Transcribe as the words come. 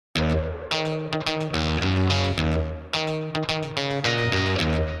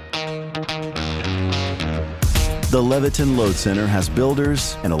The Leviton Load Center has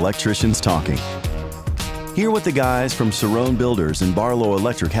builders and electricians talking. Hear what the guys from Cerrone Builders and Barlow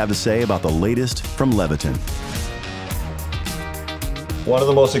Electric have to say about the latest from Leviton. One of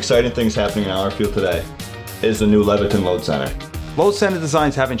the most exciting things happening in our field today is the new Leviton Load Center. Load center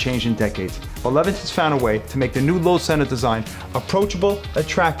designs haven't changed in decades, but Leviton's found a way to make the new load center design approachable,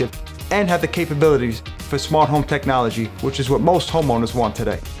 attractive, and have the capabilities for smart home technology, which is what most homeowners want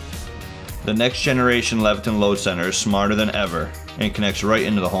today. The next generation Leviton Load Center is smarter than ever and connects right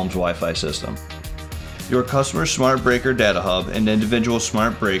into the home's Wi-Fi system. Your customer's smart breaker data hub and individual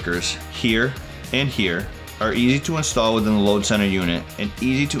smart breakers here and here are easy to install within the Load Center unit and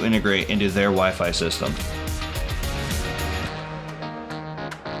easy to integrate into their Wi-Fi system.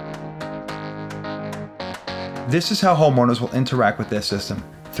 This is how homeowners will interact with their system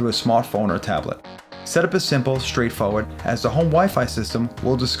through a smartphone or tablet. Setup is simple, straightforward, as the home Wi-Fi system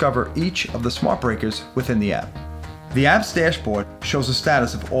will discover each of the smart breakers within the app. The app's dashboard shows the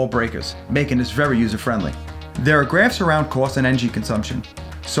status of all breakers, making this very user-friendly. There are graphs around cost and energy consumption,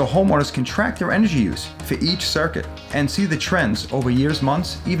 so homeowners can track their energy use for each circuit and see the trends over years,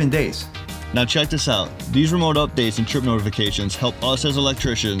 months, even days. Now check this out. These remote updates and trip notifications help us as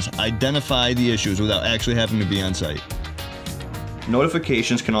electricians identify the issues without actually having to be on site.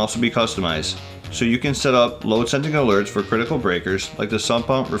 Notifications can also be customized, so you can set up load sensing alerts for critical breakers like the sump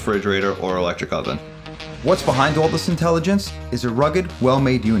pump, refrigerator, or electric oven. What's behind all this intelligence is a rugged,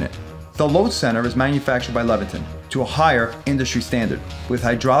 well-made unit. The Load Center is manufactured by Leviton to a higher industry standard with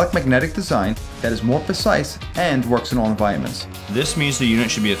hydraulic magnetic design that is more precise and works in all environments. This means the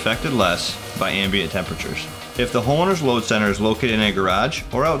unit should be affected less by ambient temperatures. If the homeowner's load center is located in a garage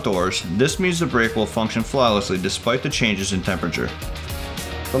or outdoors, this means the breaker will function flawlessly despite the changes in temperature.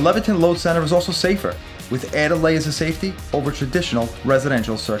 The Leviton Load Center is also safer, with added layers of safety over traditional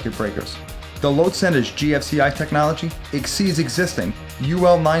residential circuit breakers. The Load Center's GFCI technology exceeds existing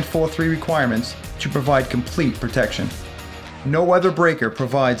UL 943 requirements to provide complete protection. No other breaker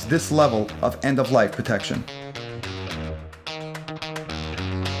provides this level of end-of-life protection.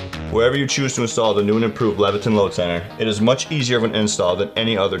 Wherever you choose to install the new and improved Leviton Load Center, it is much easier of an install than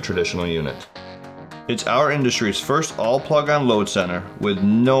any other traditional unit. It's our industry's first all plug-on load center with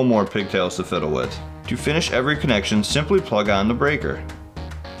no more pigtails to fiddle with. To finish every connection, simply plug on the breaker.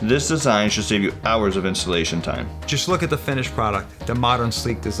 This design should save you hours of installation time. Just look at the finished product, the modern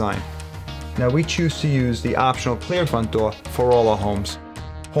sleek design. Now we choose to use the optional clear front door for all our homes.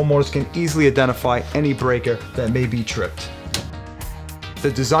 Homeowners can easily identify any breaker that may be tripped.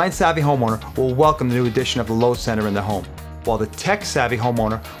 The design-savvy homeowner will welcome the new addition of the Load Center in their home, while the tech-savvy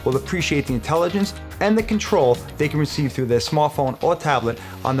homeowner will appreciate the intelligence and the control they can receive through their smartphone or tablet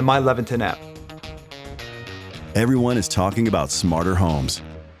on the My Leviton app. Everyone is talking about smarter homes,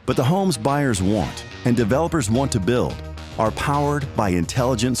 but the homes buyers want and developers want to build are powered by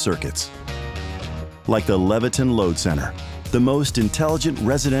intelligent circuits. Like the Leviton Load Center, the most intelligent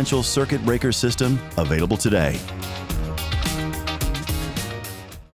residential circuit breaker system available today.